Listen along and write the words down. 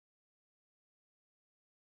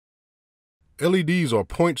LEDs are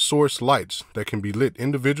point source lights that can be lit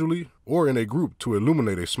individually or in a group to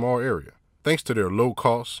illuminate a small area. Thanks to their low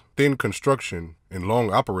cost, thin construction, and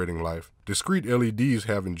long operating life, discrete LEDs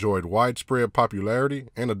have enjoyed widespread popularity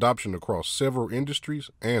and adoption across several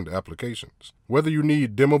industries and applications. Whether you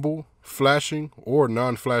need dimmable, flashing, or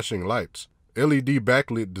non-flashing lights, LED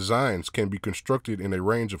backlit designs can be constructed in a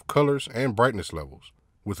range of colors and brightness levels.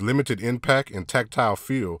 With limited impact and tactile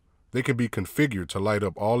feel, they can be configured to light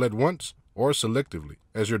up all at once or selectively,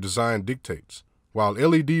 as your design dictates. While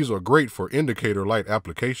LEDs are great for indicator light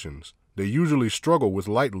applications, they usually struggle with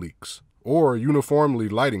light leaks or uniformly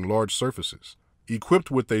lighting large surfaces.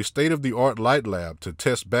 Equipped with a state-of-the-art light lab to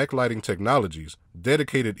test backlighting technologies,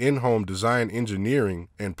 dedicated in-home design engineering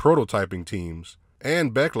and prototyping teams,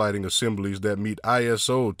 and backlighting assemblies that meet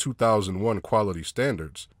ISO 2001 quality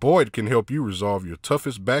standards, Boyd can help you resolve your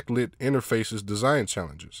toughest backlit interfaces design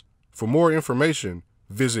challenges. For more information,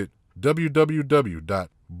 visit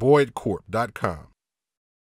www.boydcorp.com.